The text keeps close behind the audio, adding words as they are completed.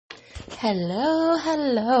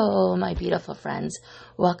Hello, my beautiful friends.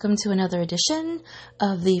 Welcome to another edition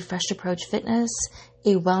of the Fresh Approach Fitness,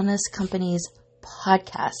 a wellness company's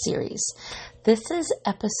podcast series. This is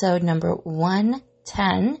episode number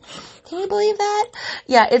 110. Can you believe that?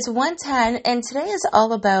 Yeah, it's 110, and today is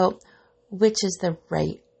all about which is the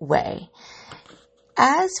right way.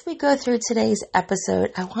 As we go through today's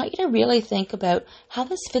episode, I want you to really think about how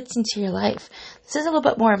this fits into your life. This is a little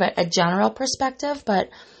bit more of a general perspective, but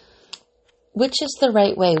which is the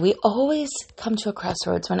right way? We always come to a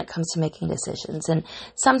crossroads when it comes to making decisions. And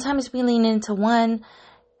sometimes we lean into one,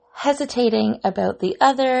 hesitating about the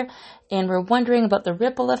other, and we're wondering about the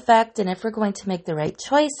ripple effect and if we're going to make the right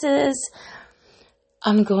choices.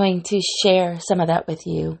 I'm going to share some of that with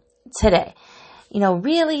you today.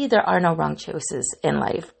 Really, there are no wrong choices in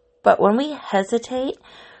life. But when we hesitate,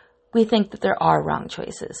 we think that there are wrong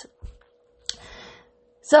choices.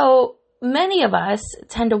 So many of us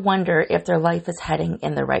tend to wonder if their life is heading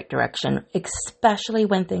in the right direction, especially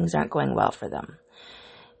when things aren't going well for them.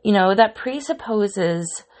 That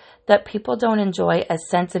presupposes that people don't enjoy a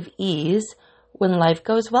sense of ease when life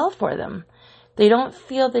goes well for them. They don't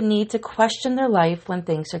feel the need to question their life when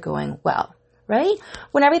things are going well, right?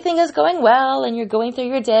 When everything is going well and you're going through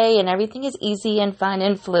your day and everything is easy and fun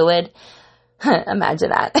and fluid. Imagine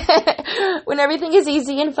that. When everything is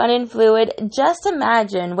easy and fun and fluid, just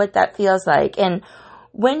imagine what that feels like. And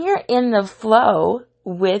when you're in the flow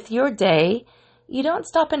with your day, you don't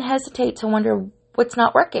stop and hesitate to wonder what's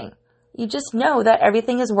not working. You just know that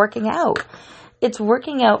everything is working out. It's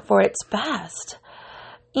working out for its best.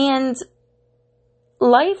 And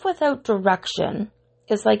life without direction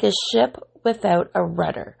is like a ship without a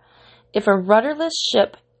rudder. If a rudderless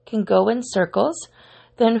ship can go in circles,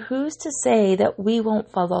 then who's to say that we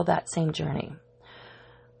won't follow that same journey?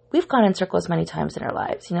 We've gone in circles many times in our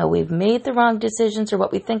lives. We've made the wrong decisions or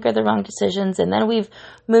what we think are the wrong decisions, and then we've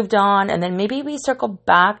moved on, and then maybe we circle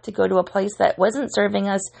back to go to a place that wasn't serving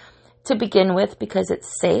us to begin with because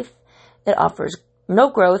it's safe. It offers no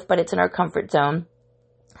growth, but it's in our comfort zone,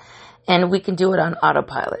 and we can do it on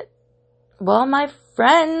autopilot. Well, my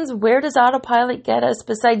friends, where does autopilot get us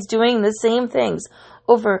besides doing the same things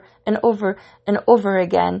over and over and over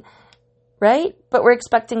again, right? But we're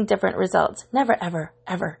expecting different results. Never, ever,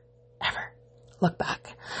 ever, ever look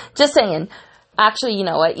back. Just saying. Actually, you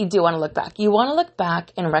know what? You do want to look back. You want to look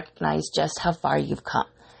back and recognize just how far you've come.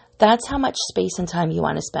 That's how much space and time you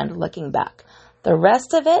want to spend looking back. The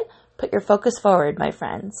rest of it, put your focus forward, my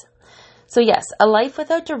friends. So yes, a life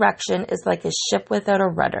without direction is like a ship without a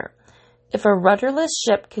rudder. If a rudderless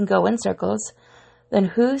ship can go in circles, then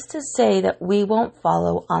who's to say that we won't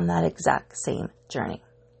follow on that exact same journey?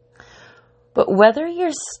 But whether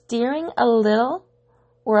you're steering a little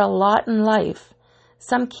or a lot in life,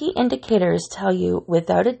 some key indicators tell you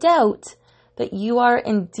without a doubt that you are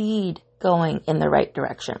indeed going in the right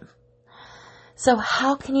direction. So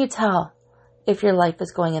how can you tell if your life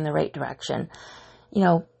is going in the right direction?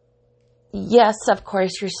 Yes, of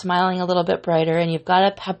course, you're smiling a little bit brighter and you've got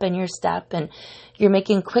a pep in your step and you're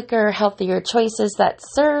making quicker, healthier choices that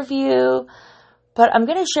serve you. But I'm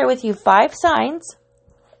going to share with you 5 signs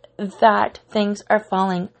that things are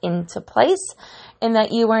falling into place and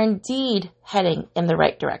that you are indeed heading in the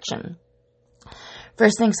right direction.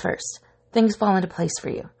 First things first, things fall into place for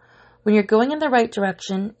you. When you're going in the right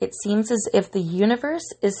direction, it seems as if the universe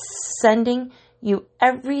is sending you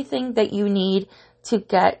everything that you need to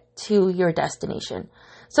get to your destination.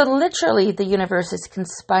 So literally, the universe is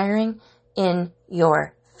conspiring in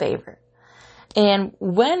your favor. And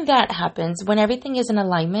when that happens, when everything is in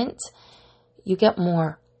alignment, you get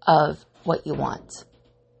more of what you want.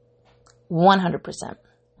 100%.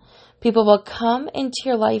 People will come into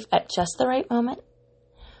your life at just the right moment.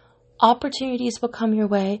 Opportunities will come your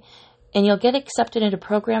way, and you'll get accepted into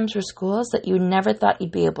programs or schools that you never thought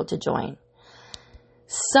you'd be able to join.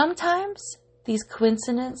 Sometimes these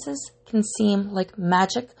coincidences can seem like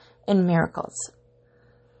magic and miracles.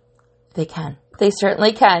 They can. They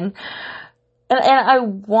certainly can. And I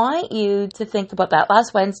want you to think about that.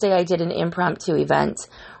 Last Wednesday, I did an impromptu event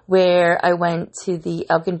where I went to the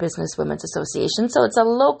Elgin Business Women's Association. So it's a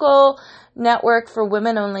local network for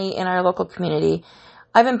women only in our local community.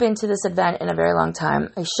 I haven't been to this event in a very long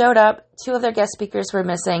time. I showed up. 2 of their guest speakers were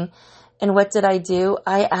missing. And what did I do?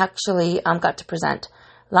 I actually got to present.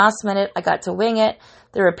 Last minute, I got to wing it.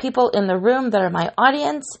 There are people in the room that are my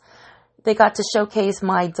audience. They got to showcase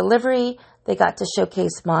my delivery. They got to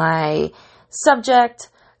showcase my subject.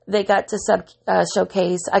 I got to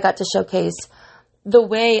showcase the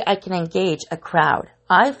way I can engage a crowd.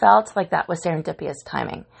 I felt like that was serendipitous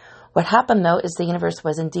timing. What happened, though, is the universe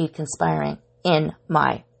was indeed conspiring in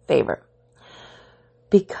my favor.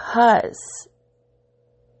 Because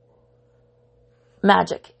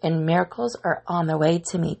magic and miracles are on their way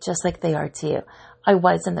to me, just like they are to you. I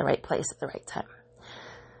was in the right place at the right time.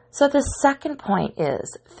 So the second point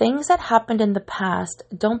is, things that happened in the past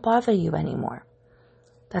don't bother you anymore.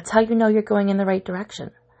 That's how you know you're going in the right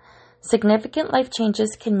direction. Significant life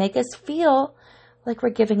changes can make us feel like we're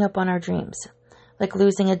giving up on our dreams. Like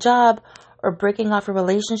losing a job or breaking off a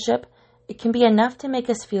relationship, it can be enough to make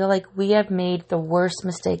us feel like we have made the worst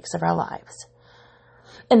mistakes of our lives.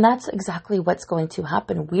 And that's exactly what's going to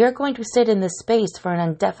happen. We are going to sit in this space for an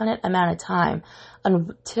indefinite amount of time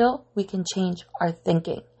until we can change our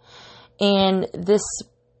thinking. And this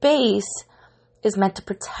space is meant to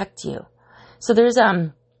protect you. So there's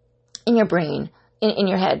in your brain, in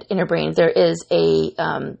your head, in your brain, there is a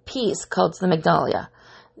piece called the amygdala.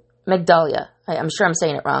 I'm sure I'm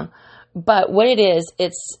saying it wrong, but what it is,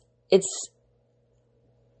 it's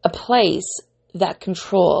a place that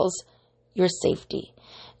controls your safety.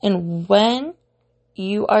 And when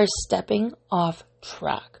you are stepping off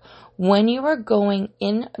track, when you are going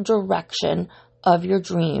in direction of your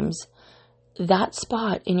dreams, that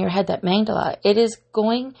spot in your head, that amygdala, it is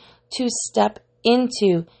going to step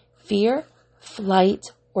into fear,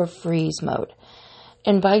 flight, or freeze mode.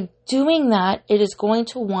 And by doing that, it is going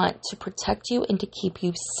to want to protect you and to keep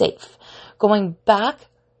you safe, going back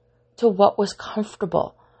to what was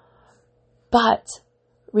comfortable. But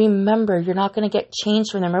remember, you're not going to get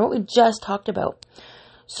changed from them. Remember what we just talked about.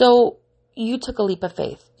 So you took a leap of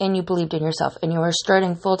faith and you believed in yourself and you were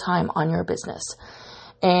starting full time on your business.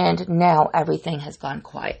 And now everything has gone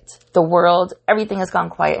quiet. The world, everything has gone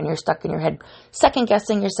quiet and you're stuck in your head, second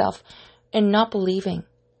guessing yourself and not believing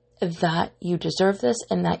that you deserve this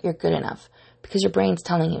and that you're good enough because your brain's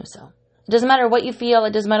telling you so. It doesn't matter what you feel.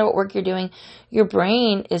 It doesn't matter what work you're doing. Your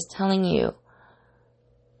brain is telling you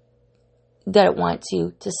that it wants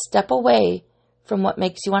you to step away from what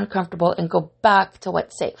makes you uncomfortable and go back to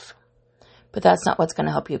what's safe. But that's not what's going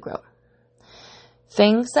to help you grow.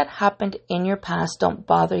 Things that happened in your past don't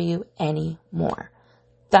bother you anymore.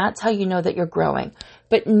 That's how you know that you're growing.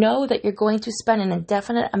 But know that you're going to spend an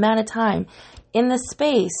indefinite amount of time in the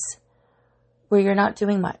space where you're not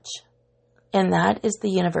doing much. And that is the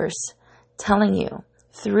universe telling you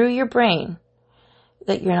through your brain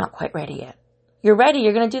that you're not quite ready yet. You're ready.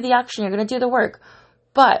 You're going to do the action. You're going to do the work,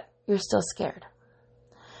 but you're still scared.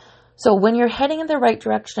 So when you're heading in the right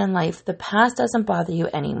direction in life, the past doesn't bother you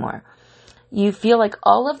anymore. You feel like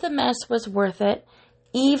all of the mess was worth it,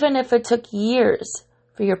 even if it took years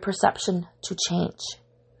for your perception to change.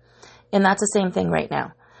 And that's the same thing right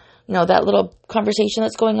now. You know, that little conversation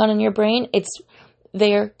that's going on in your brain, it's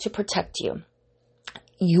there to protect you.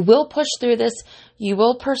 You will push through this. You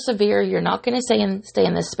will persevere. You're not going to stay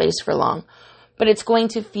in this space for long. But it's going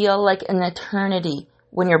to feel like an eternity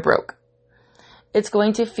when you're broke. It's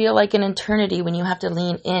going to feel like an eternity when you have to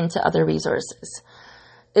lean into other resources.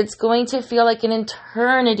 It's going to feel like an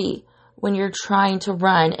eternity when you're trying to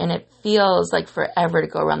run and it feels like forever to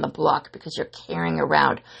go around the block because you're carrying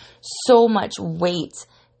around so much weight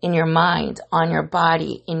in your mind, on your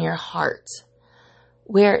body, in your heart.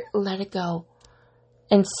 Where let it go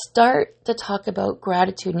and start to talk about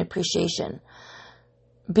gratitude and appreciation.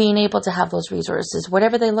 Being able to have those resources,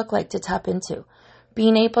 whatever they look like, to tap into.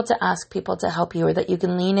 Being able to ask people to help you or that you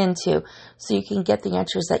can lean into so you can get the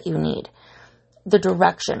answers that you need. The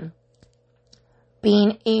direction.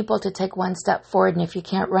 Being able to take one step forward, and if you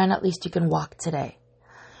can't run, at least you can walk today.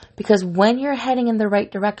 Because when you're heading in the right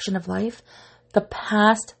direction of life, the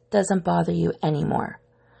past doesn't bother you anymore.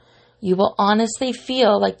 You will honestly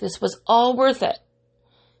feel like this was all worth it,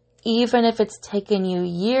 even if it's taken you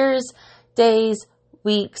years, days,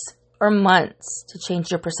 weeks, or months to change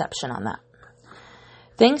your perception on that.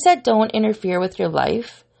 Things that don't interfere with your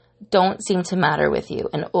life don't seem to matter with you,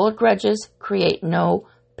 and old grudges create no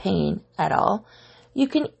pain at all. You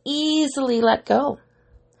can easily let go.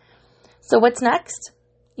 So what's next?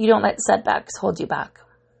 You don't let setbacks hold you back.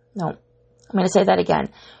 No, I'm going to say that again.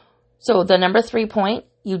 So the number 3 point,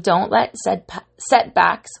 you don't let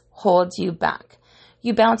setbacks hold you back.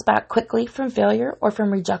 You bounce back quickly from failure or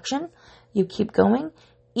from rejection. You keep going,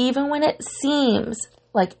 even when it seems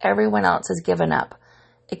like everyone else has given up,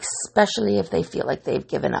 especially if they feel like they've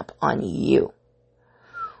given up on you.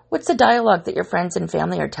 What's the dialogue that your friends and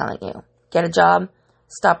family are telling you? Get a job,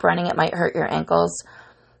 stop running, it might hurt your ankles,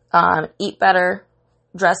 eat better,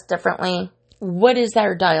 dress differently. What is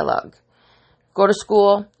their dialogue? Go to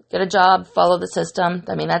school, get a job, follow the system.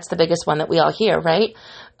 I mean, that's the biggest one that we all hear, right?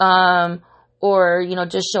 Or,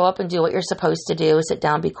 just show up and do what you're supposed to do, sit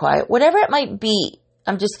down, be quiet, whatever it might be.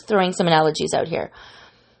 I'm just throwing some analogies out here.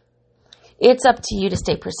 It's up to you to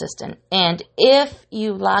stay persistent. And if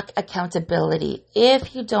you lack accountability,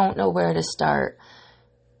 if you don't know where to start,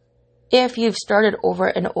 if you've started over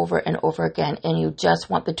and over and over again and you just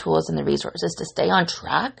want the tools and the resources to stay on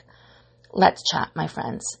track, let's chat, my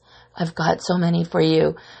friends. I've got so many for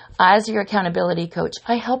you. As your accountability coach,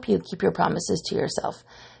 I help you keep your promises to yourself,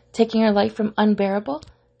 taking your life from unbearable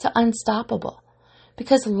to unstoppable.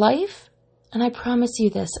 Because life, and I promise you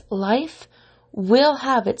this, life will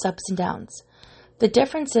have its ups and downs. The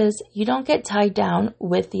difference is you don't get tied down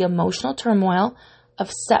with the emotional turmoil of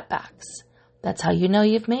setbacks. That's how you know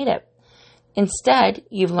you've made it. Instead,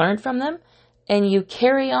 you've learned from them and you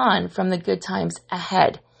carry on from the good times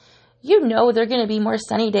ahead. You know there are going to be more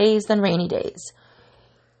sunny days than rainy days.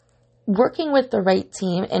 Working with the right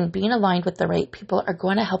team and being aligned with the right people are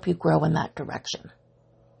going to help you grow in that direction.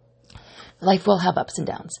 Life will have ups and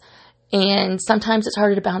downs. And sometimes it's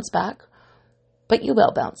harder to bounce back, but you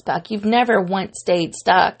will bounce back. You've never once stayed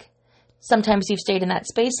stuck. Sometimes you've stayed in that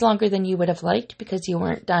space longer than you would have liked because you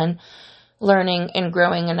weren't done learning and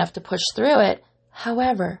growing enough to push through it.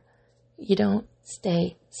 However, you don't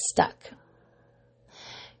stay stuck.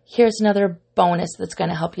 Here's another bonus that's going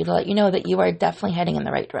to help you to let you know that you are definitely heading in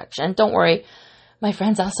the right direction. Don't worry, my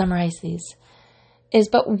friends, I'll summarize these.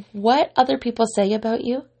 But what other people say about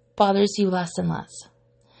you bothers you less and less.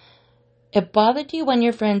 It bothered you when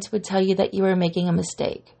your friends would tell you that you were making a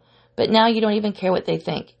mistake, but now you don't even care what they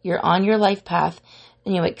think. You're on your life path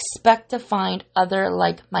and you expect to find other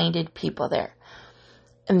like-minded people there.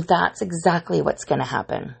 And that's exactly what's going to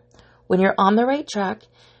happen. When you're on the right track,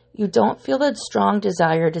 you don't feel the strong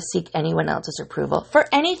desire to seek anyone else's approval for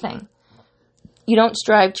anything. You don't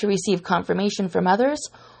strive to receive confirmation from others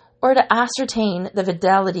or to ascertain the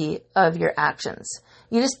fidelity of your actions.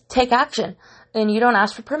 You just take action and you don't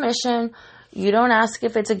ask for permission. You don't ask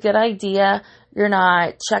if it's a good idea. You're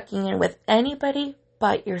not checking in with anybody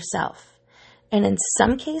but yourself. And in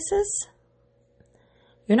some cases,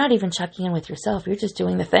 you're not even checking in with yourself. You're just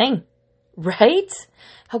doing the thing, right?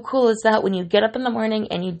 How cool is that when you get up in the morning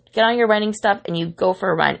and you get on your running stuff and you go for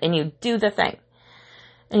a run and you do the thing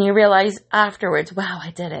and you realize afterwards, wow,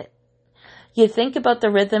 I did it. You think about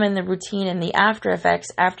the rhythm and the routine and the after effects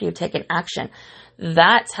after you take an action.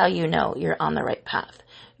 That's how you know you're on the right path.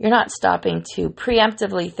 You're not stopping to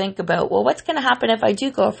preemptively think about, well, what's going to happen if I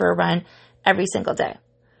do go for a run every single day?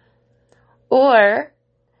 Or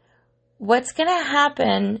what's going to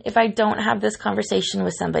happen if I don't have this conversation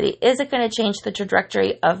with somebody? Is it going to change the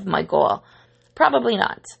trajectory of my goal? Probably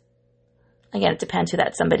not. Again, it depends who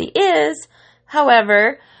that somebody is.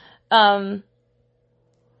 However,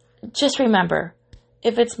 just remember,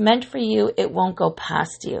 if it's meant for you, it won't go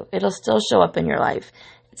past you. It'll still show up in your life.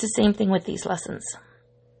 It's the same thing with these lessons.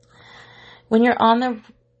 When you're on the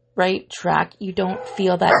right track, you don't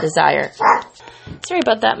feel that desire. Sorry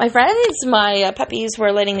about that, my friends. My puppies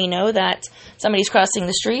were letting me know that somebody's crossing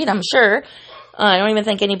the street, I'm sure. I don't even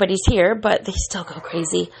think anybody's here, but they still go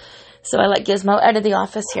crazy. So I let Gizmo out of the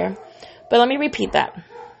office here. But let me repeat that.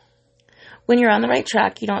 When you're on the right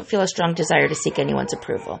track, you don't feel a strong desire to seek anyone's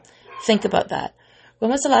approval. Think about that.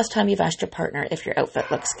 When was the last time you've asked your partner if your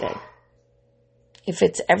outfit looks good? If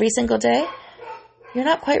it's every single day, you're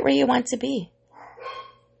not quite where you want to be,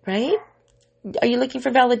 right? Are you looking for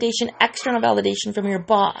validation, external validation from your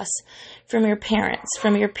boss, from your parents,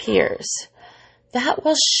 from your peers? That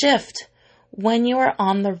will shift when you are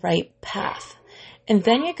on the right path. And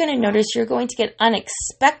then you're going to notice you're going to get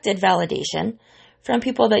unexpected validation from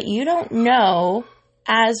people that you don't know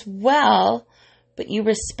as well, but you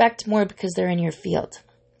respect more because they're in your field.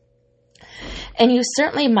 And you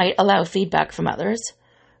certainly might allow feedback from others,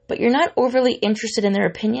 but you're not overly interested in their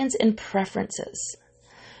opinions and preferences.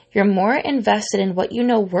 You're more invested in what you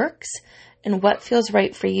know works and what feels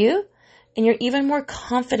right for you, and you're even more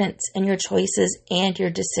confident in your choices and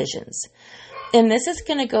your decisions. And this is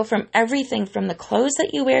going to go from everything from the clothes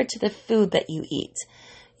that you wear to the food that you eat.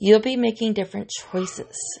 You'll be making different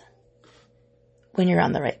choices when you're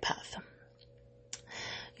on the right path.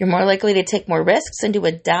 You're more likely to take more risks and to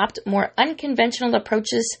adapt more unconventional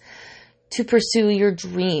approaches to pursue your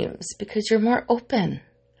dreams because you're more open.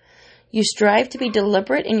 You strive to be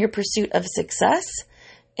deliberate in your pursuit of success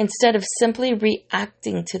instead of simply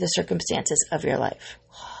reacting to the circumstances of your life.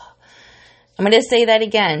 I'm going to say that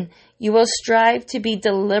again. You will strive to be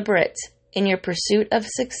deliberate in your pursuit of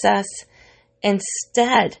success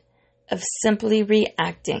instead of simply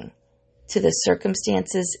reacting to the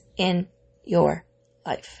circumstances in your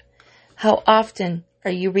life. How often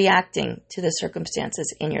are you reacting to the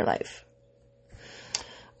circumstances in your life?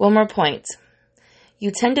 One more point.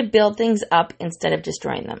 You tend to build things up instead of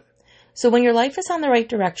destroying them. So when your life is on the right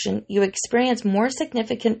direction, you experience more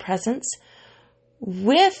significant presence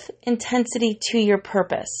with intensity to your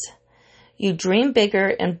purpose. You dream bigger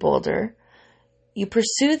and bolder. You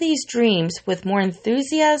pursue these dreams with more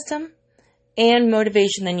enthusiasm and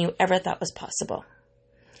motivation than you ever thought was possible.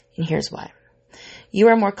 And here's why. You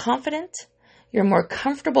are more confident. You're more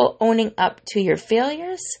comfortable owning up to your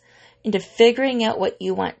failures and to figuring out what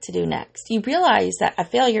you want to do next. You realize that a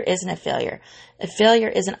failure isn't a failure. A failure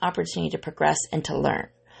is an opportunity to progress and to learn.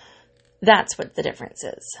 That's what the difference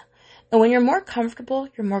is. And when you're more comfortable,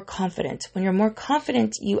 you're more confident. When you're more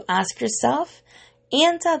confident, you ask yourself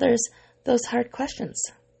and others those hard questions.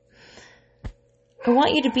 I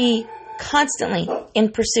want you to be constantly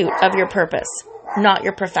in pursuit of your purpose, not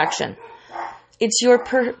your perfection. It's your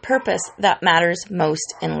purpose that matters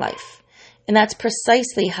most in life. And that's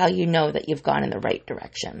precisely how you know that you've gone in the right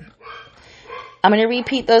direction. I'm going to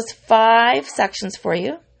repeat those 5 sections for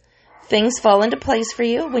you. Things fall into place for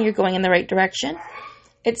you when you're going in the right direction.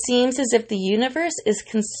 It seems as if the universe is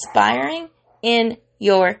conspiring in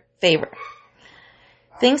your favor.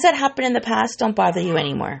 Things that happened in the past don't bother you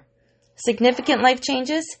anymore. Significant life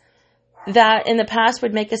changes that in the past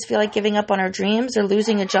would make us feel like giving up on our dreams or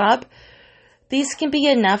losing a job, these can be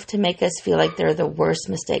enough to make us feel like they're the worst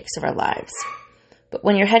mistakes of our lives. But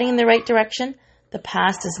when you're heading in the right direction, the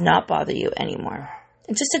past does not bother you anymore.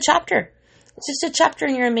 It's just a chapter. It's just a chapter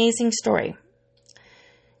in your amazing story.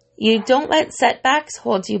 You don't let setbacks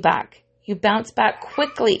hold you back. You bounce back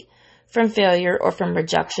quickly from failure or from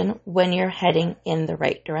rejection when you're heading in the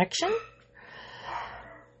right direction.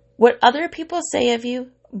 What other people say of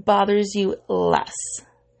you bothers you less.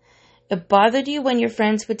 It bothered you when your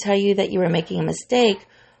friends would tell you that you were making a mistake,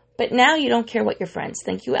 but now you don't care what your friends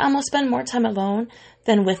think. You almost spend more time alone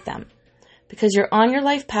than with them because you're on your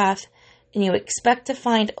life path and you expect to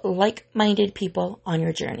find like-minded people on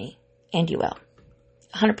your journey. And you will.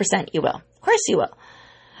 100% you will. Of course you will.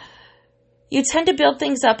 You tend to build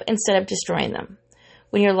things up instead of destroying them.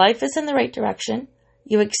 When your life is in the right direction,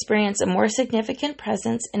 you experience a more significant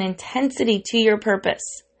presence and intensity to your purpose.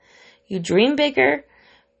 You dream bigger,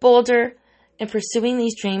 bolder, and pursuing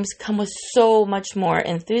these dreams come with so much more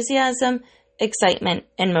enthusiasm, excitement,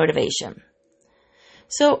 and motivation.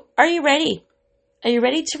 So, are you ready? Are you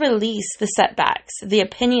ready to release the setbacks, the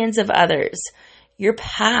opinions of others, your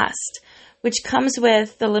past, which comes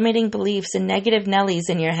with the limiting beliefs and negative Nellies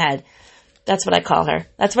in your head? That's what I call her.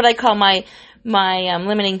 That's what I call my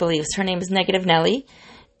limiting beliefs. Her name is Negative Nellie,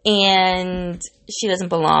 and she doesn't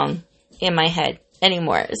belong in my head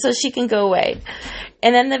anymore, so she can go away.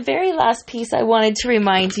 And then the very last piece I wanted to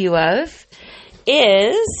remind you of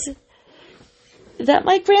is that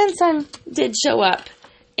my grandson did show up,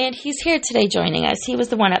 and he's here today joining us. He was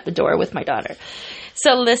the one at the door with my daughter.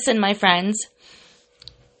 So listen, my friends,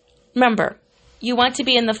 remember, you want to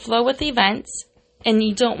be in the flow with events, and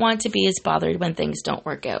you don't want to be as bothered when things don't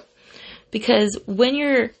work out. Because when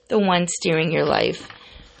you're the one steering your life,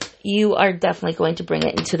 you are definitely going to bring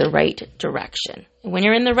it into the right direction. And when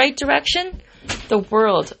you're in the right direction, the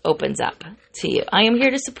world opens up to you. I am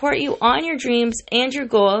here to support you on your dreams and your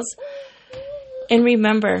goals. And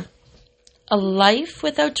remember, a life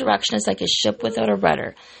without direction is like a ship without a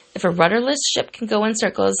rudder. If a rudderless ship can go in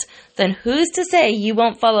circles, then who's to say you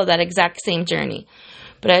won't follow that exact same journey?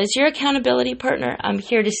 But as your accountability partner, I'm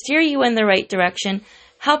here to steer you in the right direction,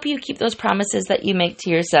 help you keep those promises that you make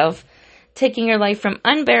to yourself, taking your life from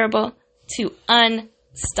unbearable to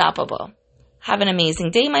unstoppable. Have an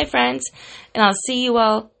amazing day, my friends, and I'll see you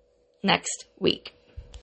all next week.